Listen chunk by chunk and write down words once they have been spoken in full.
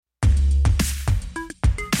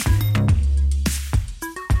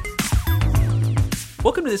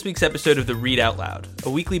Welcome to this week's episode of The Read Out Loud, a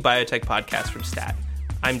weekly biotech podcast from Stat.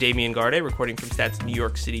 I'm Damian Garde, recording from Stat's New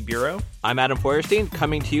York City bureau. I'm Adam Feuerstein,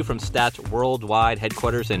 coming to you from Stat's worldwide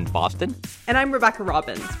headquarters in Boston. And I'm Rebecca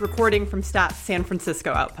Robbins, recording from Stat's San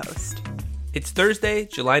Francisco outpost. It's Thursday,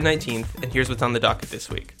 July 19th, and here's what's on the docket this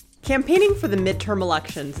week. Campaigning for the midterm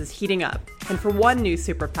elections is heating up, and for one new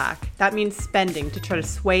super PAC, that means spending to try to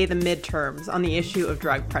sway the midterms on the issue of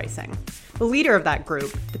drug pricing. The leader of that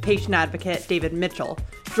group, the patient advocate David Mitchell,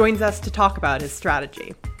 joins us to talk about his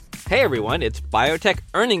strategy. Hey everyone, it's biotech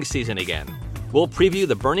earnings season again. We'll preview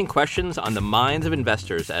the burning questions on the minds of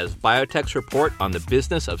investors as biotechs report on the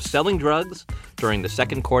business of selling drugs during the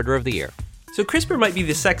second quarter of the year. So CRISPR might be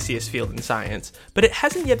the sexiest field in science, but it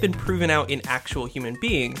hasn't yet been proven out in actual human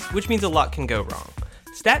beings, which means a lot can go wrong.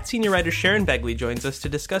 Stat senior writer Sharon Begley joins us to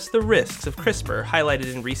discuss the risks of CRISPR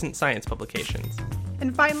highlighted in recent science publications.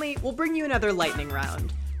 And finally, we'll bring you another lightning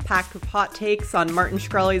round, packed with hot takes on Martin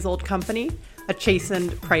Shkreli's old company, a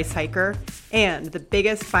chastened price hiker, and the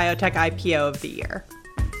biggest biotech IPO of the year.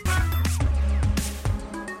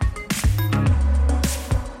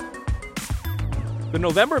 The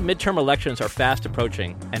November midterm elections are fast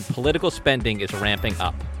approaching, and political spending is ramping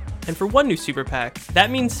up. And for one new super PAC, that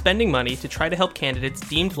means spending money to try to help candidates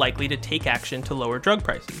deemed likely to take action to lower drug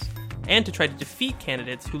prices, and to try to defeat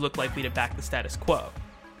candidates who look likely to back the status quo.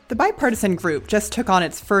 The bipartisan group just took on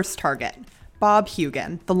its first target, Bob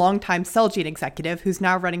Hugin, the longtime Celgene executive who's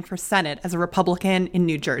now running for Senate as a Republican in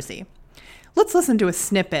New Jersey. Let's listen to a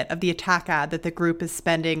snippet of the attack ad that the group is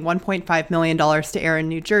spending $1.5 million to air in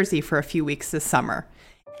New Jersey for a few weeks this summer.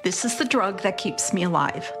 This is the drug that keeps me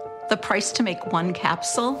alive. The price to make one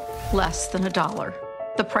capsule, less than $1.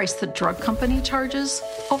 The price the drug company charges,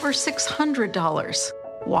 over $600.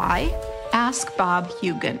 Why? Ask Bob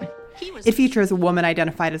Hugin. It features a woman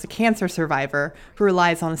identified as a cancer survivor who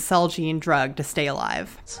relies on a Celgene drug to stay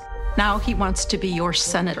alive. Now he wants to be your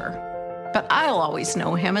senator. But I'll always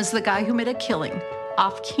know him as the guy who made a killing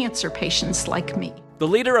off cancer patients like me. The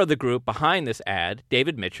leader of the group behind this ad,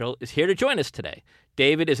 David Mitchell, is here to join us today.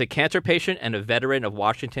 David is a cancer patient and a veteran of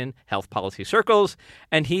Washington health policy circles,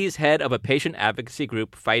 and he's head of a patient advocacy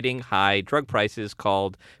group fighting high drug prices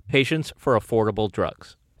called Patients for Affordable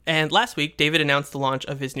Drugs. And last week, David announced the launch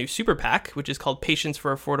of his new super PAC, which is called Patients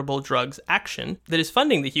for Affordable Drugs Action, that is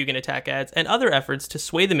funding the Hugin attack ads and other efforts to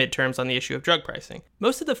sway the midterms on the issue of drug pricing.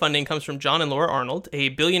 Most of the funding comes from John and Laura Arnold, a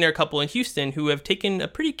billionaire couple in Houston who have taken a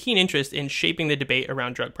pretty keen interest in shaping the debate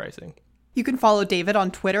around drug pricing. You can follow David on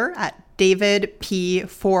Twitter at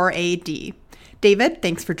DavidP4AD. David,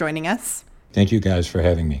 thanks for joining us. Thank you guys for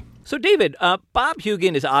having me. So, David, Bob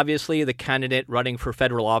Hugin is obviously the candidate running for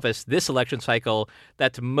federal office this election cycle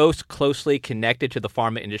that's most closely connected to the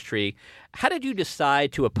pharma industry. How did you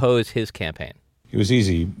decide to oppose his campaign? It was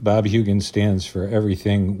easy. Bob Hugin stands for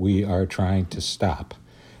everything we are trying to stop,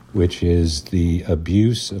 which is the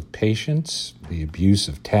abuse of patients, the abuse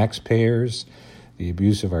of taxpayers, the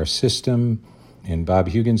abuse of our system. In Bob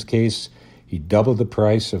Hugin's case, he doubled the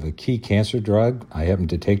price of a key cancer drug. I happened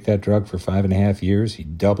to take that drug for 5.5 years. He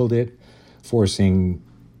doubled it, forcing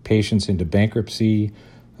patients into bankruptcy,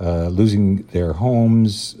 losing their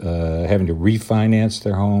homes, having to refinance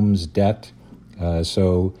their homes, debt.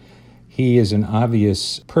 So he is an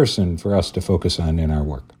obvious person for us to focus on in our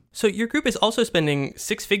work. So your group is also spending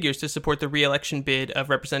six figures to support the re-election bid of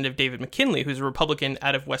Representative David McKinley, who's a Republican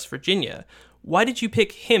out of West Virginia. Why did you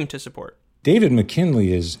pick him to support? David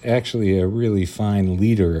McKinley is actually a really fine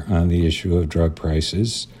leader on the issue of drug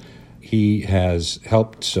prices. He has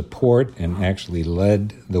helped support and actually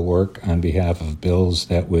led the work on behalf of bills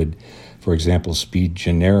that would, for example, speed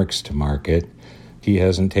generics to market. He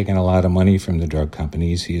hasn't taken a lot of money from the drug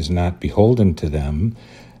companies. He is not beholden to them.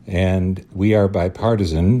 And we are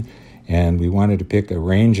bipartisan, and we wanted to pick a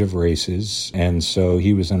range of races. And so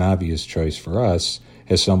he was an obvious choice for us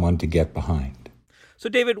as someone to get behind. So,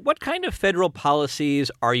 David, what kind of federal policies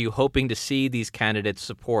are you hoping to see these candidates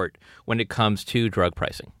support when it comes to drug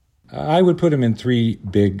pricing? I would put them in three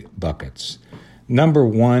big buckets. Number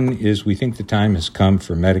one is we think the time has come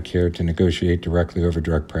for Medicare to negotiate directly over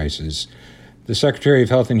drug prices. The Secretary of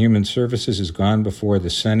Health and Human Services has gone before the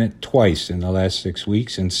Senate twice in the last 6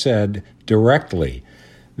 weeks and said directly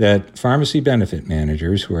that pharmacy benefit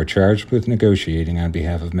managers who are charged with negotiating on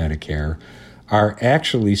behalf of Medicare are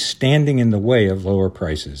actually standing in the way of lower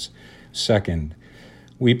prices. Second,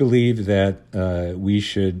 we believe that we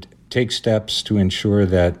should take steps to ensure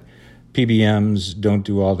that PBMs don't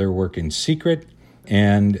do all their work in secret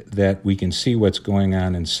and that we can see what's going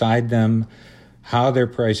on inside them, how they're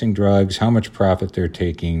pricing drugs, how much profit they're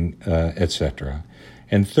taking, etc.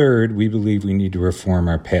 And third, we believe we need to reform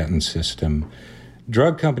our patent system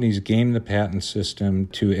Drug companies game the patent system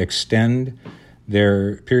to extend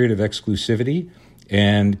their period of exclusivity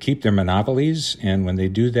and keep their monopolies. And when they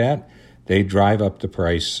do that, they drive up the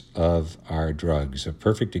price of our drugs. A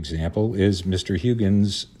perfect example is Mr.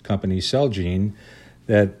 Hugin's company, Celgene,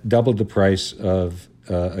 that doubled the price of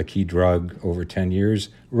a key drug over 10 years,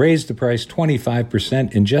 raised the price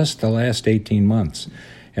 25% in just the last 18 months.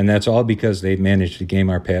 And that's all because they've managed to game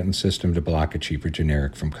our patent system to block a cheaper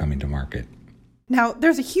generic from coming to market. Now,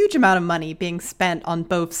 there's a huge amount of money being spent on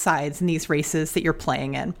both sides in these races that you're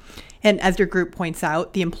playing in. And as your group points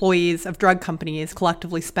out, the employees of drug companies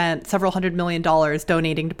collectively spent several $100 million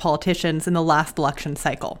donating to politicians in the last election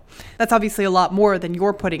cycle. That's obviously a lot more than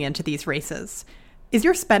you're putting into these races. Is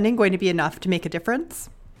your spending going to be enough to make a difference?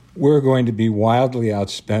 We're going to be wildly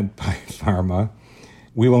outspent by pharma.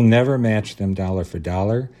 We will never match them dollar for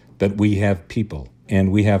dollar, but we have people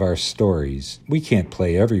and we have our stories. We can't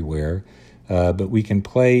play everywhere, but we can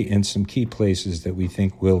play in some key places that we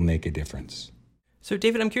think will make a difference. So,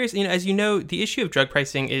 David, I'm curious, as you know, the issue of drug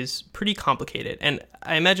pricing is pretty complicated. And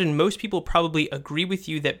I imagine most people probably agree with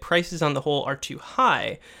you that prices on the whole are too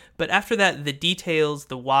high. But after that, the details,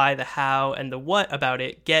 the why, the how, and the what about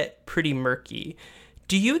it get pretty murky.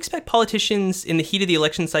 Do you expect politicians in the heat of the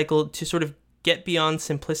election cycle to sort of get beyond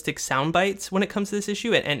simplistic sound bites when it comes to this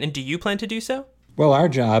issue? And do you plan to do so? Well, our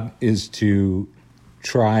job is to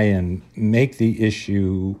try and make the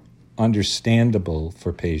issue understandable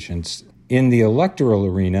for patients. In the electoral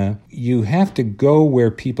arena, you have to go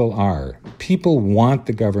where people are. People want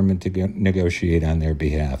the government to negotiate on their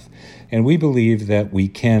behalf. And we believe that we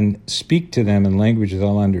can speak to them in language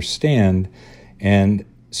they'll understand and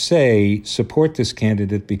say, support this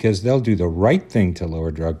candidate because they'll do the right thing to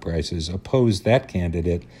lower drug prices, oppose that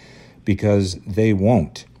candidate because they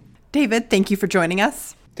won't. David, thank you for joining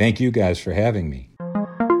us. Thank you guys for having me.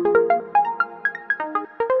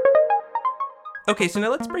 Okay, so now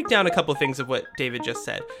let's break down a couple of things of what David just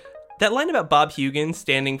said. That line about Bob Hugin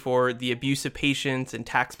standing for the abuse of patients and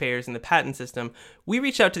taxpayers in the patent system, we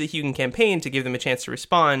reached out to the Hugin campaign to give them a chance to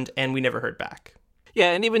respond, and we never heard back.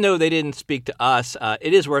 Yeah, and even though they didn't speak to us,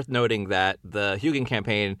 it is worth noting that the Hugin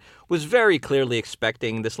campaign was very clearly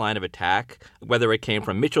expecting this line of attack, whether it came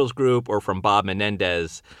from Mitchell's group or from Bob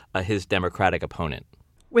Menendez, his Democratic opponent.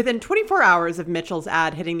 Within 24 hours of Mitchell's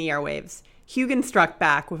ad hitting the airwaves, Hugin struck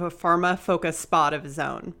back with a pharma-focused spot of his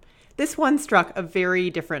own. This one struck a very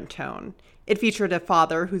different tone. It featured a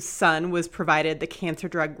father whose son was provided the cancer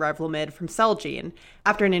drug Revlimid from Celgene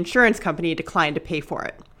after an insurance company declined to pay for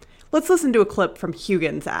it. Let's listen to a clip from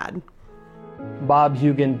Hugin's ad. Bob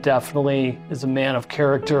Hugin definitely is a man of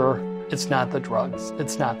character. It's not the drugs.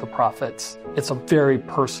 It's not the profits. It's a very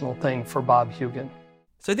personal thing for Bob Hugin.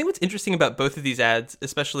 So I think what's interesting about both of these ads,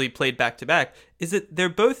 especially played back to back, is that they're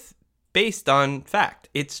both based on fact.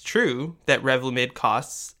 It's true that Revlimid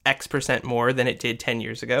costs X% more than it did 10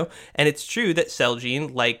 years ago. And it's true that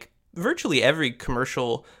Celgene, like virtually every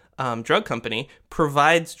commercial drug company,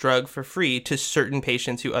 provides drug for free to certain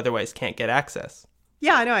patients who otherwise can't get access.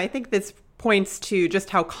 Yeah, I know. I think this points to just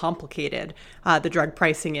how complicated the drug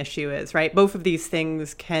pricing issue is, right? Both of these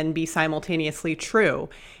things can be simultaneously true.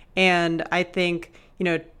 And I think,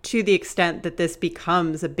 to the extent that this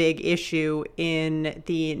becomes a big issue in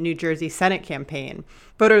the New Jersey Senate campaign,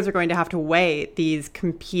 voters are going to have to weigh these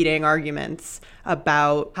competing arguments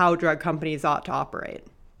about how drug companies ought to operate.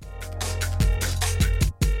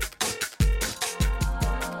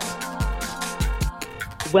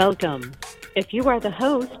 Welcome. If you are the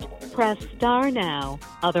host, press star now.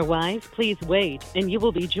 Otherwise, please wait, and you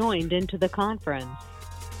will be joined into the conference.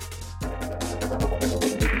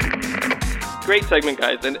 Great segment,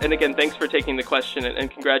 guys. And again, thanks for taking the question and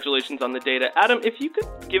congratulations on the data. Adam, if you could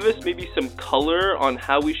give us maybe some color on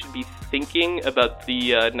how we should be thinking about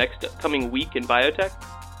the next coming week in biotech.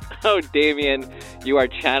 Oh, Damien, you are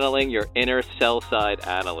channeling your inner sell-side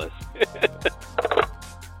analyst.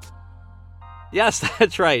 Yes,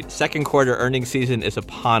 that's right. Second quarter earnings season is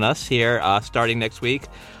upon us here, starting next week.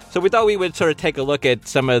 So we thought we would sort of take a look at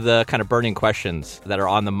some of the kind of burning questions that are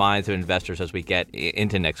on the minds of investors as we get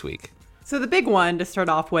into next week. So the big one to start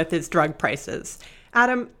off with is drug prices.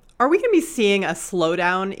 Adam, are we going to be seeing a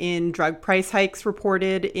slowdown in drug price hikes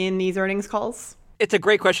reported in these earnings calls? It's a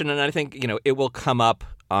great question, and I think, it will come up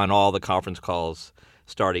on all the conference calls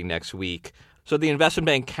starting next week. So the investment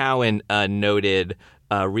bank Cowen noted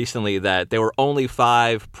recently that there were only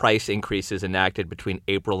 5 price increases enacted between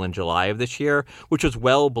April and July of this year, which was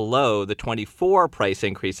well below the 24 price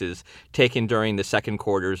increases taken during the second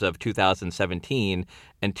quarters of 2017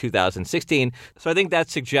 and 2016. So I think that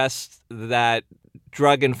suggests that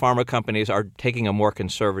drug and pharma companies are taking a more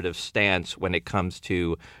conservative stance when it comes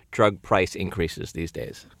to drug price increases these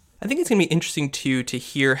days. I think it's going to be interesting, too, to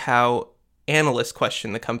hear how analysts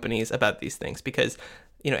question the companies about these things because,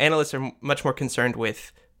 analysts are much more concerned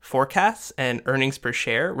with forecasts and earnings per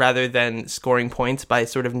share rather than scoring points by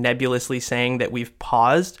sort of nebulously saying that we've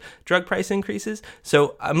paused drug price increases.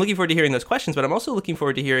 So I'm looking forward to hearing those questions, but I'm also looking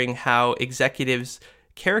forward to hearing how executives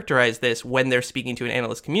characterize this when they're speaking to an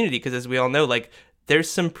analyst community, because as we all know, there's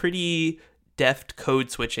some pretty deft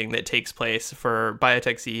code switching that takes place for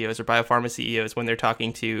biotech CEOs or biopharma CEOs when they're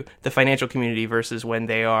talking to the financial community versus when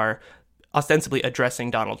they are ostensibly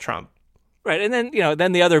addressing Donald Trump. Right. And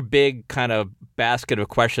then the other big kind of basket of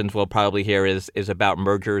questions we'll probably hear is about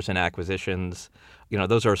mergers and acquisitions.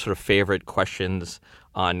 Those are sort of favorite questions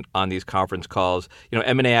on these conference calls.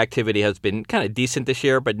 M&A activity has been kind of decent this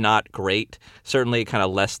year, but not great. Certainly kind of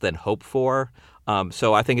less than hoped for.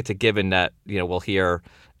 So I think it's a given that, we'll hear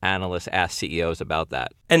analysts ask CEOs about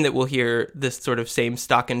that. And that we'll hear this sort of same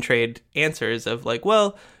stock and trade answers of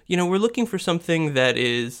we're looking for something that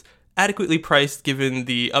is adequately priced given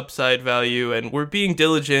the upside value, and we're being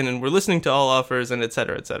diligent, and we're listening to all offers, and et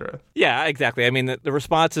cetera, et cetera. Yeah, exactly. I mean, the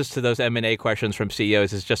responses to those M&A questions from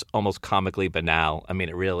CEOs is just almost comically banal. I mean,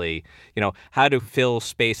 it really, how to fill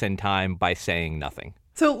space and time by saying nothing.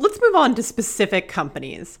 So let's move on to specific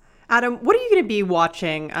companies. Adam, what are you going to be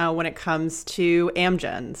watching when it comes to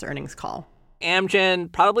Amgen's earnings call?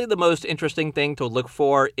 Amgen, probably the most interesting thing to look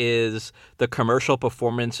for is the commercial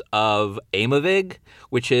performance of Aimovig,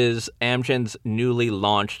 which is Amgen's newly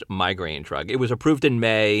launched migraine drug. It was approved in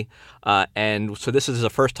May, and so this is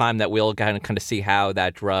the first time that we'll kind of see how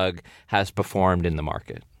that drug has performed in the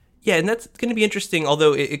market. Yeah, and that's going to be interesting,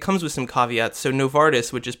 although it comes with some caveats. So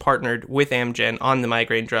Novartis, which is partnered with Amgen on the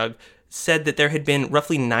migraine drug, said that there had been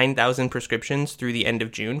roughly 9,000 prescriptions through the end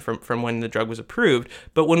of June from when the drug was approved.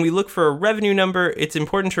 But when we look for a revenue number, it's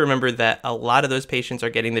important to remember that a lot of those patients are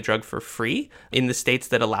getting the drug for free in the states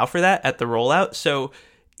that allow for that at the rollout. So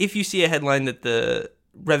if you see a headline that the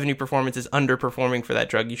revenue performance is underperforming for that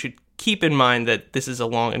drug, you should keep in mind that this is a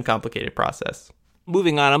long and complicated process.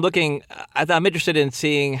 Moving on, I'm interested in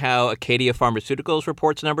seeing how Acadia Pharmaceuticals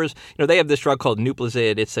reports numbers. They have this drug called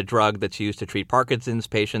Nuplazid. It's a drug that's used to treat Parkinson's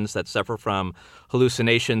patients that suffer from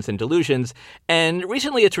hallucinations and delusions. And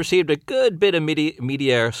recently it's received a good bit of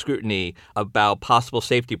media scrutiny about possible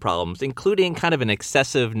safety problems, including kind of an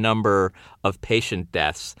excessive number of patient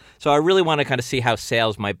deaths. So I really want to kind of see how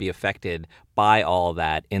sales might be affected by all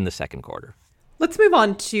that in the second quarter. Let's move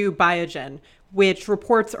on to Biogen, which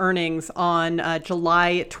reports earnings on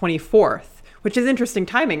July 24th, which is interesting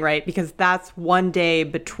timing, right? Because that's one day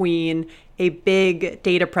between a big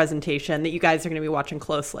data presentation that you guys are going to be watching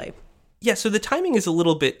closely. Yeah, so the timing is a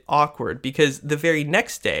little bit awkward because the very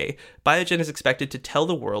next day, Biogen is expected to tell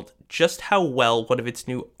the world just how well one of its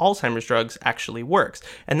new Alzheimer's drugs actually works.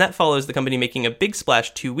 And that follows the company making a big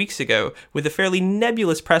splash 2 weeks ago with a fairly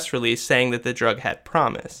nebulous press release saying that the drug had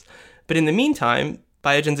promise. But in the meantime,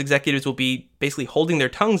 Biogen's executives will be basically holding their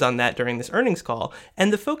tongues on that during this earnings call,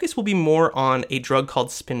 and the focus will be more on a drug called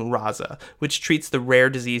Spinraza, which treats the rare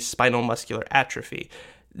disease spinal muscular atrophy.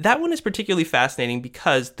 That one is particularly fascinating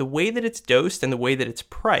because the way that it's dosed and the way that it's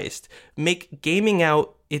priced make gaming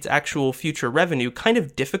out its actual future revenue kind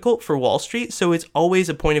of difficult for Wall Street, so it's always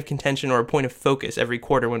a point of contention or a point of focus every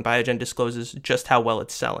quarter when Biogen discloses just how well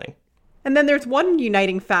it's selling. And then there's one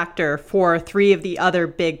uniting factor for three of the other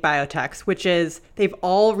big biotechs, which is they've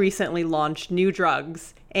all recently launched new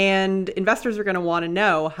drugs, and investors are going to want to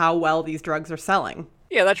know how well these drugs are selling.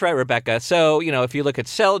 Yeah, that's right, Rebecca. So, if you look at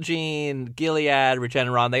Celgene, Gilead,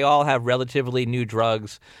 Regeneron, they all have relatively new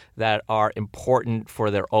drugs that are important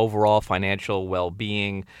for their overall financial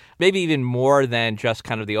well-being, maybe even more than just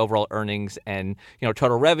kind of the overall earnings and,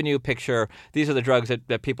 total revenue picture. These are the drugs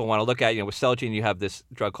that people want to look at. With Celgene, you have this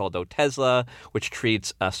drug called Otezla, which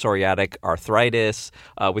treats psoriatic arthritis.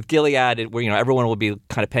 With Gilead, everyone will be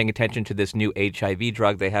kind of paying attention to this new HIV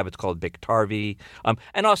drug they have. It's called Biktarvy.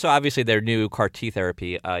 And also, obviously, their new CAR T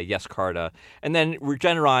therapy, Yescarta. And then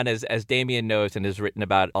Regeneron, as Damien knows and has written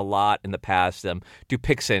about a lot in the past,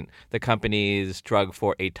 Dupixent, the company's drug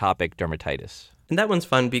for atopic dermatitis. And that one's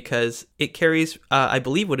fun because it carries, I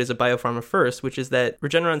believe, what is a biopharma first, which is that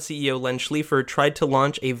Regeneron CEO Len Schliefer tried to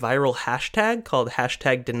launch a viral hashtag called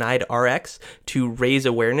 #DeniedRx to raise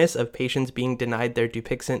awareness of patients being denied their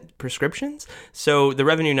Dupixent prescriptions. So the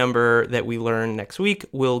revenue number that we learn next week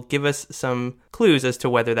will give us some clues as to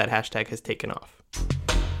whether that hashtag has taken off.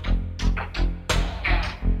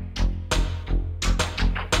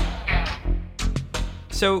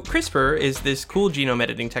 So CRISPR is this cool genome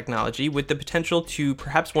editing technology with the potential to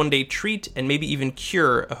perhaps one day treat and maybe even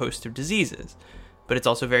cure a host of diseases. But it's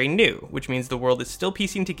also very new, which means the world is still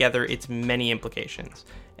piecing together its many implications.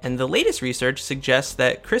 And the latest research suggests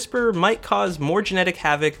that CRISPR might cause more genetic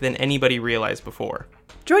havoc than anybody realized before.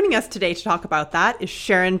 Joining us today to talk about that is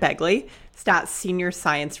Sharon Begley, Stat's senior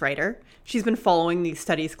science writer. She's been following these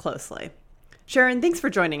studies closely. Sharon, thanks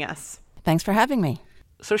for joining us. Thanks for having me.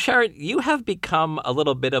 So, Sharon, you have become a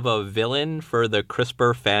little bit of a villain for the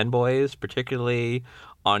CRISPR fanboys, particularly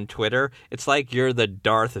on Twitter. It's like you're the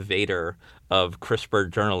Darth Vader of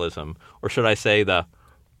CRISPR journalism, or should I say the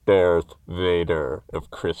Darth Vader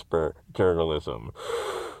of CRISPR journalism.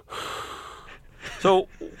 So,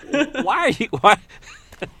 why?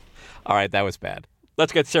 All right, that was bad.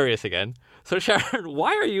 Let's get serious again. So, Sharon,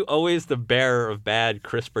 why are you always the bearer of bad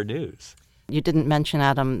CRISPR news? You didn't mention,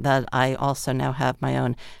 Adam, that I also now have my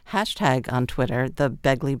own hashtag on Twitter, the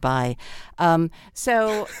Begley Buy.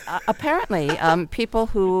 Apparently, people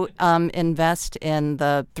who invest in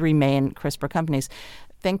the three main CRISPR companies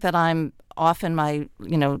think that I'm off in my,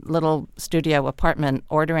 little studio apartment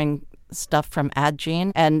ordering stuff from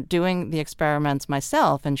AdGene and doing the experiments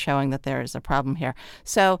myself and showing that there is a problem here.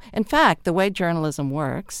 So, in fact, the way journalism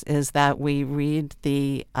works is that we read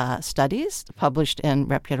the studies published in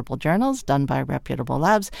reputable journals done by reputable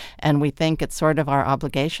labs, and we think it's sort of our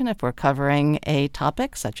obligation, if we're covering a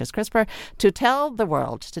topic such as CRISPR, to tell the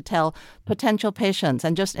world, to tell potential patients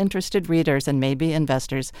and just interested readers and maybe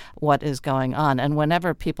investors what is going on. And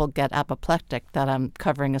whenever people get apoplectic that I'm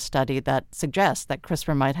covering a study that suggests that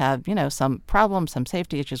CRISPR might have, some problems, some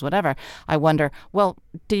safety issues, whatever, I wonder, well,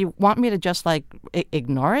 do you want me to just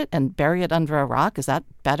ignore it and bury it under a rock? Is that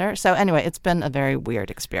better? So anyway, it's been a very weird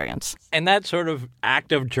experience. And that sort of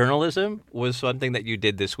act of journalism was something that you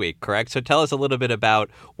did this week, correct? So tell us a little bit about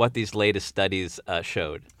what these latest studies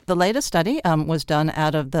showed. The latest study was done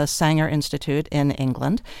out of the Sanger Institute in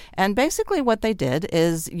England. And basically what they did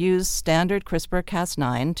is use standard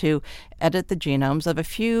CRISPR-Cas9 to edit the genomes of a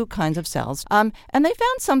few kinds of cells. And they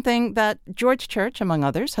found something that George Church, among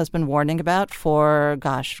others, has been warning about for,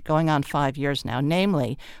 going on 5 years now.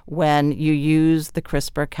 Namely, when you use the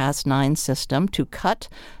CRISPR-Cas9 system to cut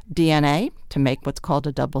DNA to make what's called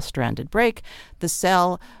a double-stranded break, the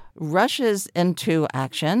cell rushes into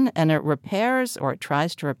action and it repairs, or it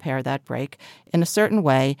tries to repair that break in a certain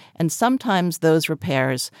way. And sometimes those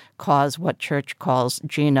repairs cause what Church calls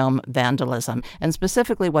genome vandalism. And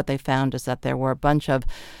specifically what they found is that there were a bunch of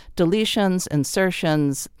deletions,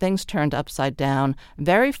 insertions, things turned upside down,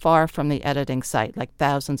 very far from the editing site, like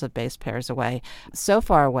thousands of base pairs away, so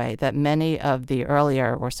far away that many of the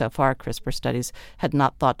earlier or so far CRISPR studies had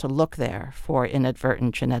not thought to look there for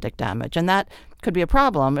inadvertent genetic damage. And that could be a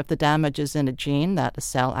problem if the damage is in a gene that a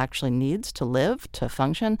cell actually needs to live, to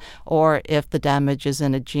function, or if the damage is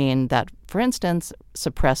in a gene that, for instance,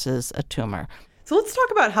 suppresses a tumor. So let's talk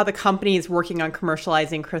about how the companies working on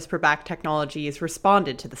commercializing CRISPR-backed technologies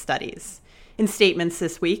responded to the studies. In statements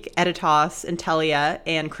this week, Editas, Intellia,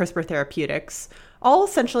 and CRISPR Therapeutics all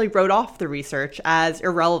essentially wrote off the research as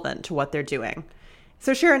irrelevant to what they're doing.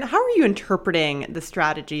 So Sharon, how are you interpreting the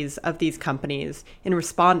strategies of these companies in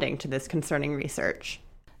responding to this concerning research?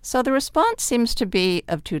 So the response seems to be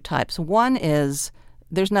of two types. One is,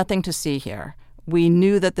 there's nothing to see here. We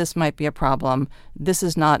knew that this might be a problem. This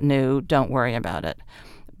is not new. Don't worry about it.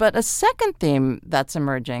 But a second theme that's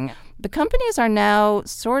emerging, the companies are now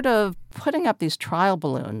sort of putting up these trial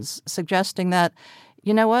balloons, suggesting that,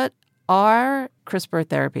 our CRISPR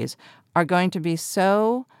therapies are going to be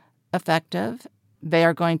so effective. They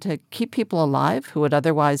are going to keep people alive who would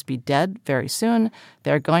otherwise be dead very soon.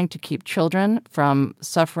 They're going to keep children from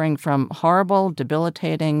suffering from horrible,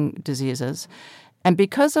 debilitating diseases. And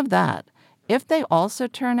because of that, if they also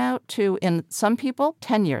turn out to, in some people,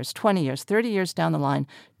 10 years, 20 years, 30 years down the line,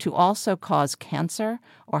 to also cause cancer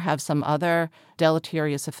or have some other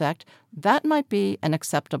deleterious effect, that might be an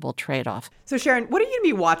acceptable trade-off. So Sharon, what are you going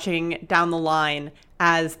to be watching down the line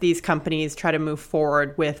as these companies try to move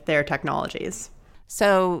forward with their technologies?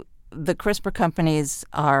 So the CRISPR companies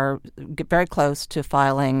are very close to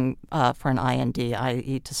filing for an IND,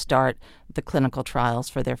 i.e. to start the clinical trials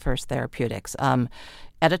for their first therapeutics.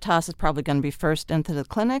 Editas is probably going to be first into the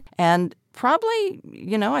clinic. And probably,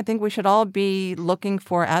 I think we should all be looking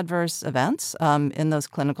for adverse events in those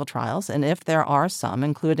clinical trials. And if there are some,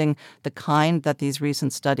 including the kind that these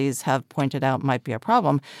recent studies have pointed out might be a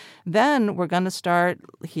problem, then we're going to start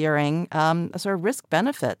hearing a sort of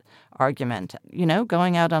risk-benefit argument.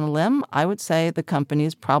 Going out on a limb, I would say the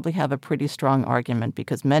companies probably have a pretty strong argument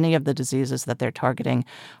because many of the diseases that they're targeting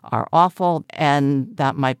are awful, and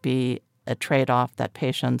that might be a trade-off that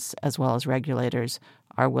patients as well as regulators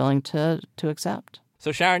are willing to accept.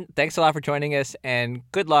 So Sharon, thanks a lot for joining us, and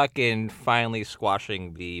good luck in finally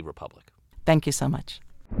squashing the Republic. Thank you so much.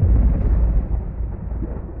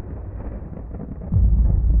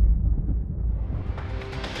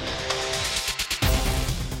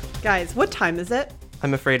 Guys, what time is it?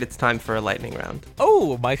 I'm afraid it's time for a lightning round.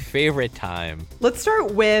 Oh, my favorite time. Let's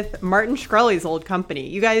start with Martin Shkreli's old company.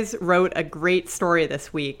 You guys wrote a great story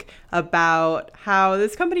this week about how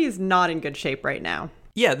this company is not in good shape right now.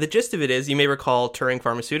 Yeah, the gist of it is, you may recall Turing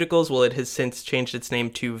Pharmaceuticals. Well, it has since changed its name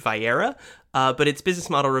to Viera, but its business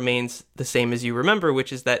model remains the same as you remember,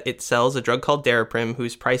 which is that it sells a drug called Daraprim,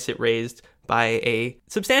 whose price it raised by a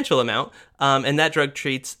substantial amount, and that drug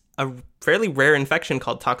treats a fairly rare infection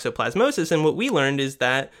called toxoplasmosis. And what we learned is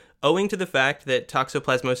that owing to the fact that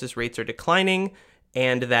toxoplasmosis rates are declining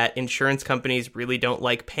and that insurance companies really don't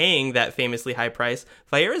like paying that famously high price,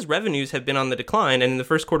 Viera's revenues have been on the decline. And in the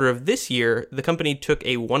first quarter of this year, the company took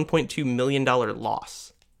a $1.2 million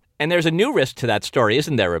loss. And there's a new risk to that story,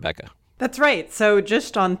 isn't there, Rebecca? That's right. So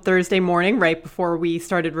just on Thursday morning, right before we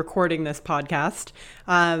started recording this podcast,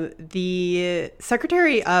 the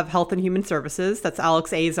Secretary of Health and Human Services, that's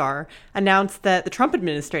Alex Azar, announced that the Trump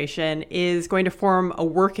administration is going to form a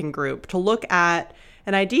working group to look at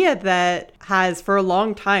an idea that has for a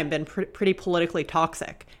long time been pretty politically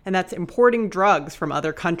toxic, and that's importing drugs from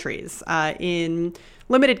other countries in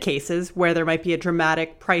limited cases where there might be a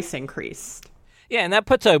dramatic price increase. Yeah, and that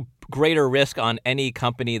puts a greater risk on any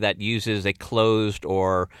company that uses a closed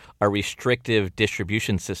or a restrictive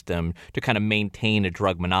distribution system to kind of maintain a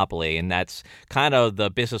drug monopoly. And that's kind of the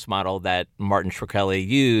business model that Martin Shkreli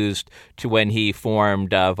used to when he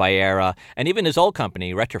formed Viera and even his old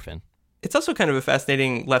company, Retrofin. It's also kind of a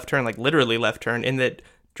fascinating left turn, like literally left turn, in that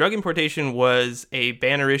drug importation was a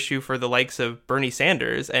banner issue for the likes of Bernie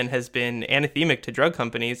Sanders and has been anathemic to drug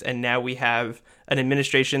companies. And now we have an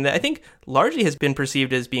administration that I think largely has been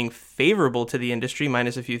perceived as being favorable to the industry,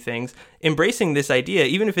 minus a few things, embracing this idea,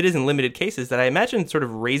 even if it is in limited cases, that I imagine sort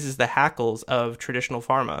of raises the hackles of traditional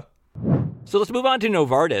pharma. So let's move on to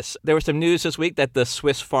Novartis. There was some news this week that the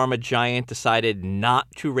Swiss pharma giant decided not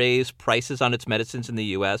to raise prices on its medicines in the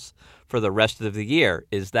U.S. for the rest of the year.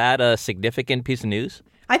 Is that a significant piece of news?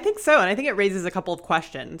 I think so, and I think it raises a couple of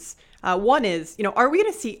questions. One is, are we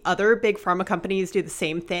going to see other big pharma companies do the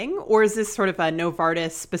same thing? Or is this sort of a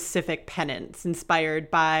Novartis-specific penance inspired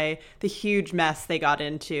by the huge mess they got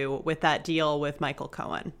into with that deal with Michael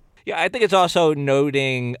Cohen? Yeah, I think it's also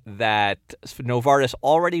noting that Novartis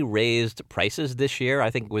already raised prices this year.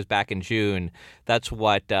 I think it was back in June. That's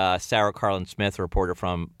what Sarah Carlin-Smith, a reporter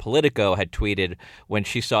from Politico, had tweeted when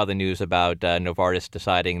she saw the news about Novartis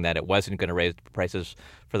deciding that it wasn't going to raise prices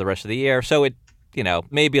for the rest of the year. So it,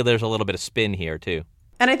 maybe there's a little bit of spin here too.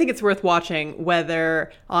 And I think it's worth watching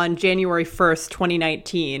whether on January 1st,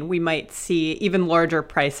 2019, we might see even larger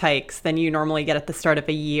price hikes than you normally get at the start of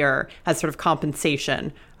a year as sort of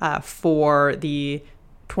compensation for the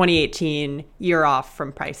 2018 year off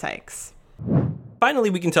from price hikes.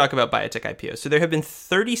 Finally, we can talk about biotech IPOs. So there have been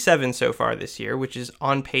 37 so far this year, which is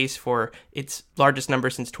on pace for its largest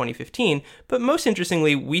number since 2015. But most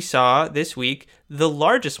interestingly, we saw this week the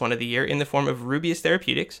largest one of the year in the form of Rubius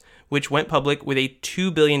Therapeutics, which went public with a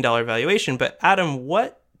 $2 billion valuation. But Adam,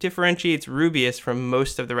 what differentiates Rubius from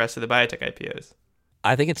most of the rest of the biotech IPOs?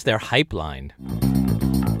 I think it's their hype line.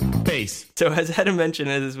 So as Adam mentioned,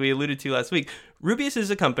 as we alluded to last week, Rubius is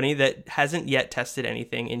a company that hasn't yet tested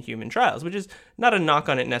anything in human trials, which is not a knock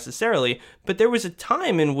on it necessarily, but there was a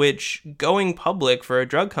time in which going public for a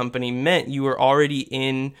drug company meant you were already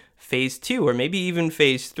in phase 2 or maybe even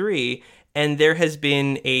phase 3, and there has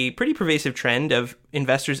been a pretty pervasive trend of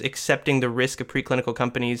investors accepting the risk of preclinical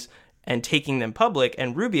companies and taking them public,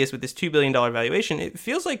 and Rubius with this $2 billion valuation, it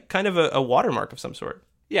feels like kind of a watermark of some sort.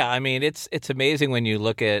 Yeah, I mean, it's amazing when you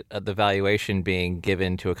look at the valuation being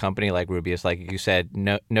given to a company like Rubius. Like you said,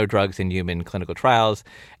 no drugs in human clinical trials.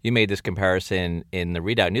 You made this comparison in the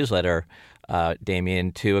Readout newsletter,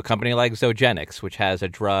 Damien, to a company like Zogenix, which has a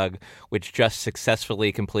drug which just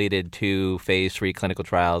successfully completed 2 phase 3 clinical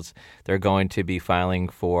trials. They're going to be filing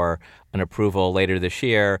for an approval later this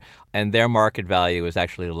year, and their market value is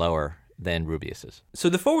actually lower than Rubius's. So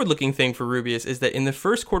the forward-looking thing for Rubius is that in the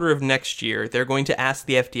first quarter of next year, they're going to ask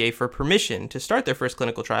the FDA for permission to start their first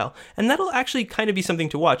clinical trial, and that'll actually kind of be something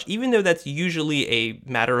to watch. Even though that's usually a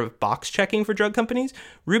matter of box checking for drug companies,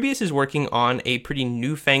 Rubius is working on a pretty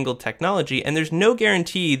newfangled technology, and there's no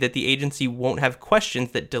guarantee that the agency won't have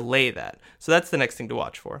questions that delay that. So that's the next thing to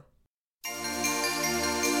watch for.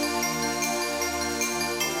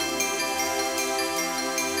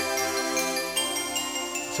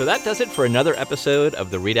 So that does it for another episode of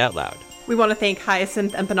the Read Out Loud. We want to thank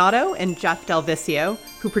Hyacinth Empanato and Jeff Delvicio,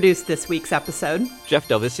 who produced this week's episode. Jeff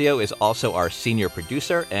Delvicio is also our senior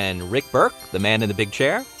producer, and Rick Burke, the man in the big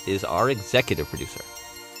chair, is our executive producer.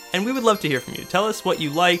 And we would love to hear from you. Tell us what you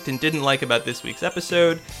liked and didn't like about this week's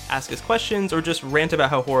episode, ask us questions, or just rant about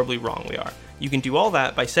how horribly wrong we are. You can do all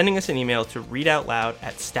that by sending us an email to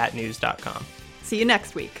readoutloud@statnews.com. See you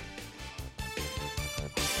next week.